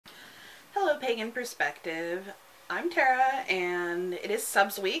Pagan Perspective. I'm Tara, and it is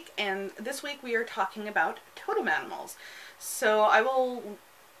Subs Week, and this week we are talking about totem animals. So I will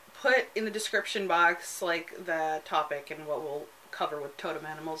put in the description box like the topic and what we'll cover with totem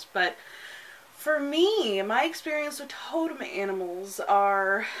animals, but for me, my experience with totem animals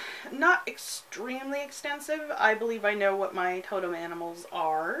are not extremely extensive. I believe I know what my totem animals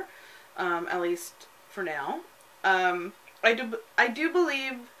are, at least for now. I do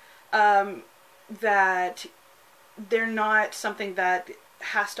believe that they're not something that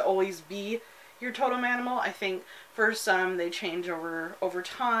has to always be your totem animal. I think for some they change over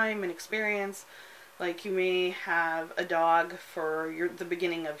time and experience. Like you may have a dog for the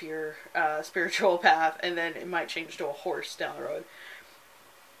beginning of your spiritual path, and then it might change to a horse down the road.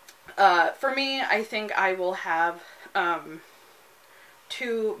 For me, I think I will have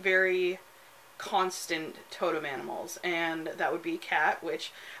two very constant totem animals, and that would be cat,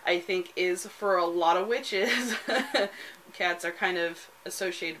 which I think is for a lot of witches. Cats are kind of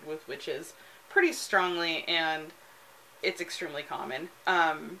associated with witches pretty strongly, and it's extremely common.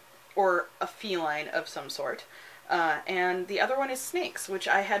 Or a feline of some sort. And the other one is snakes, which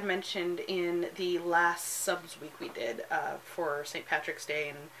I had mentioned in the last Subs Week we did for St. Patrick's Day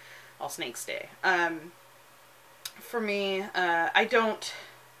and All Snakes Day. For me, I don't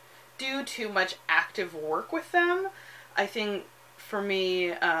do too much active work with them. I think for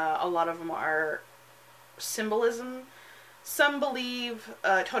me, a lot of them are symbolism. Some believe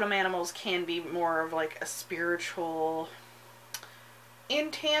totem animals can be more of like a spiritual,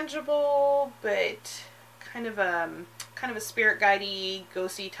 intangible, but kind of a spirit guidey,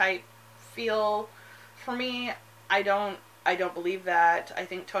 ghosty type feel. For me, I don't believe that. I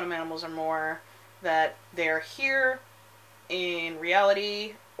think totem animals are more that they're here in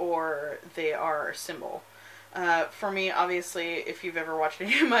reality, or they are a symbol. For me, obviously, if you've ever watched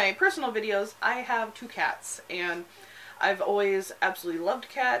any of my personal videos, I have two cats, and I've always absolutely loved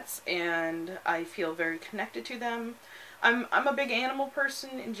cats, and I feel very connected to them. I'm a big animal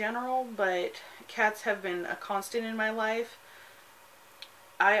person in general, but cats have been a constant in my life.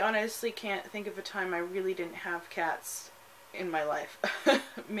 I honestly can't think of a time I really didn't have cats in my life.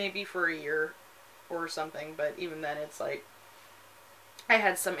 Maybe for a year or something, but even then it's like I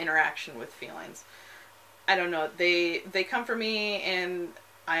had some interaction with felines. I don't know, they come for me and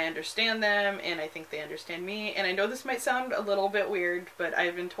I understand them, and I think they understand me, and I know this might sound a little bit weird, but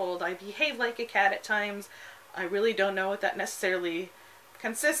I've been told I behave like a cat at times. I really don't know what that necessarily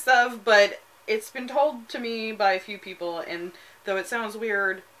consists of, but it's been told to me by a few people, and though it sounds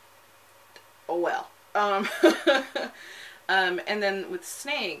weird, oh well. And then with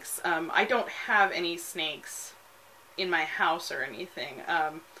snakes, I don't have any snakes in my house or anything.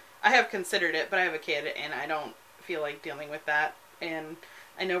 I have considered it, but I have a kid, and I don't feel like dealing with that. And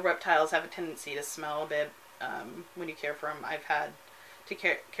I know reptiles have a tendency to smell a bit when you care for them. I've had to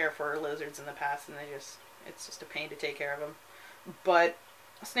care for lizards in the past, and it's just a pain to take care of them. But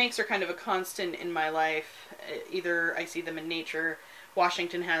snakes are kind of a constant in my life. Either I see them in nature.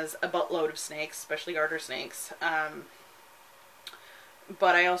 Washington has a buttload of snakes, especially garter snakes.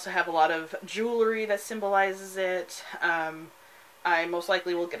 But I also have a lot of jewelry that symbolizes it. I most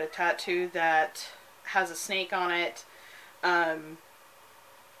likely will get a tattoo that has a snake on it. For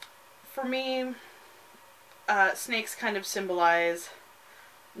me, snakes kind of symbolize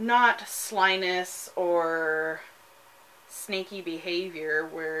not slyness or snaky behavior,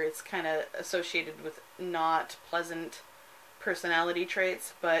 where it's kind of associated with not pleasant personality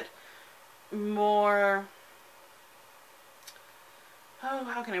traits, but more,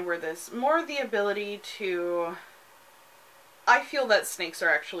 how can I word this? More the ability to, I feel that snakes are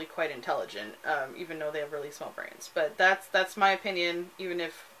actually quite intelligent, even though they have really small brains. But that's my opinion, even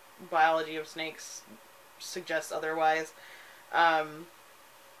if biology of snakes suggests otherwise.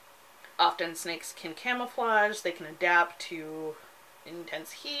 Often snakes can camouflage, they can adapt to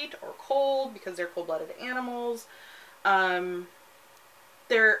intense heat or cold because they're cold-blooded animals.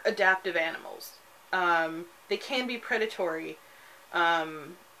 They're adaptive animals. They can be predatory, but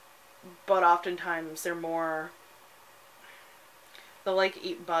oftentimes they're more, they'll like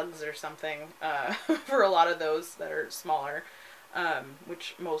eat bugs or something, for a lot of those that are smaller,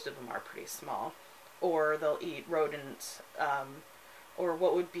 which most of them are pretty small. Or they'll eat rodents, or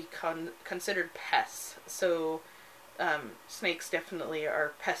what would be considered pests. So snakes definitely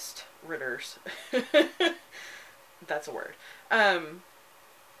are pest ridders. That's a word. I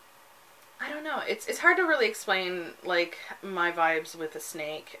don't know. It's hard to really explain like my vibes with a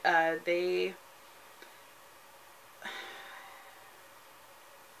snake. I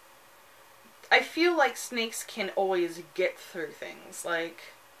feel like snakes can always get through things. Like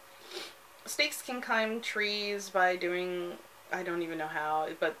snakes can climb trees by doing, I don't even know how,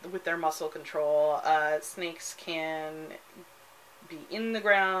 but with their muscle control. Snakes can be in the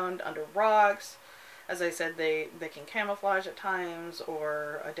ground, under rocks. As I said, they can camouflage at times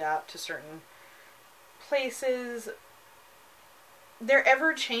or adapt to certain places. They're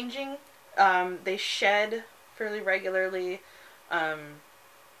ever changing. They shed fairly regularly.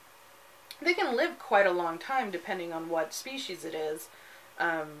 They can live quite a long time depending on what species it is.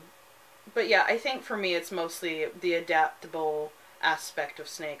 But yeah, I think for me it's mostly the adaptable aspect of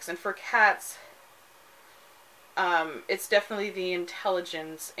snakes. And for cats, it's definitely the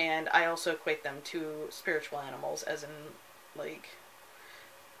intelligence, and I also equate them to spiritual animals, as in, like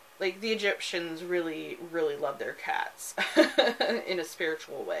the Egyptians really, really love their cats in a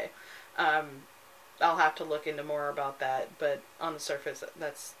spiritual way. I'll have to look into more about that, but on the surface,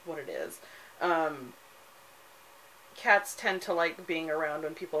 that's what it is. Cats tend to like being around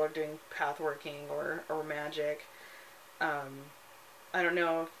when people are doing path working or magic. I don't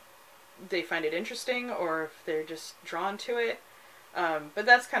know if they find it interesting or if they're just drawn to it. But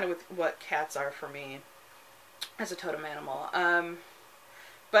that's kind of what cats are for me as a totem animal.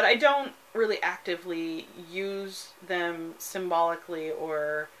 But I don't really actively use them symbolically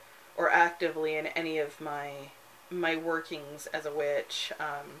or actively in any of my workings as a witch.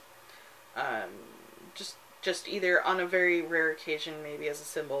 Just either on a very rare occasion, maybe as a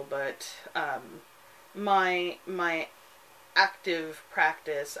symbol, but my active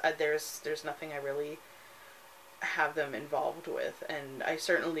practice, there's nothing I really have them involved with, and I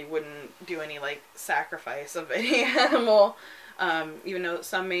certainly wouldn't do any like sacrifice of any animal, even though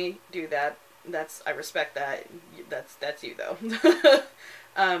some may do that. I respect that. That's you though.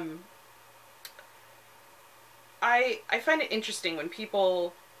 I find it interesting when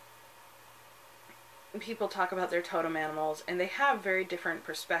people talk about their totem animals, and they have very different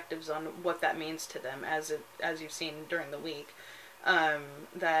perspectives on what that means to them, as you've seen during the week.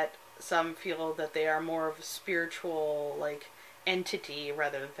 That some feel that they are more of a spiritual, like, entity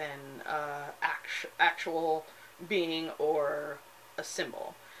rather than actual being or a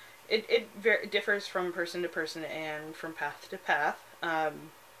symbol. It differs from person to person and from path to path.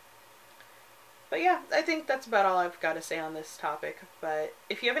 But yeah, I think that's about all I've got to say on this topic. But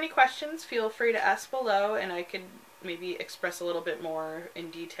if you have any questions, feel free to ask below, and I could maybe express a little bit more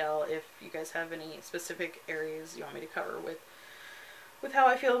in detail if you guys have any specific areas you want me to cover with how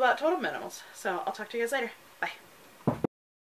I feel about totem animals. So I'll talk to you guys later.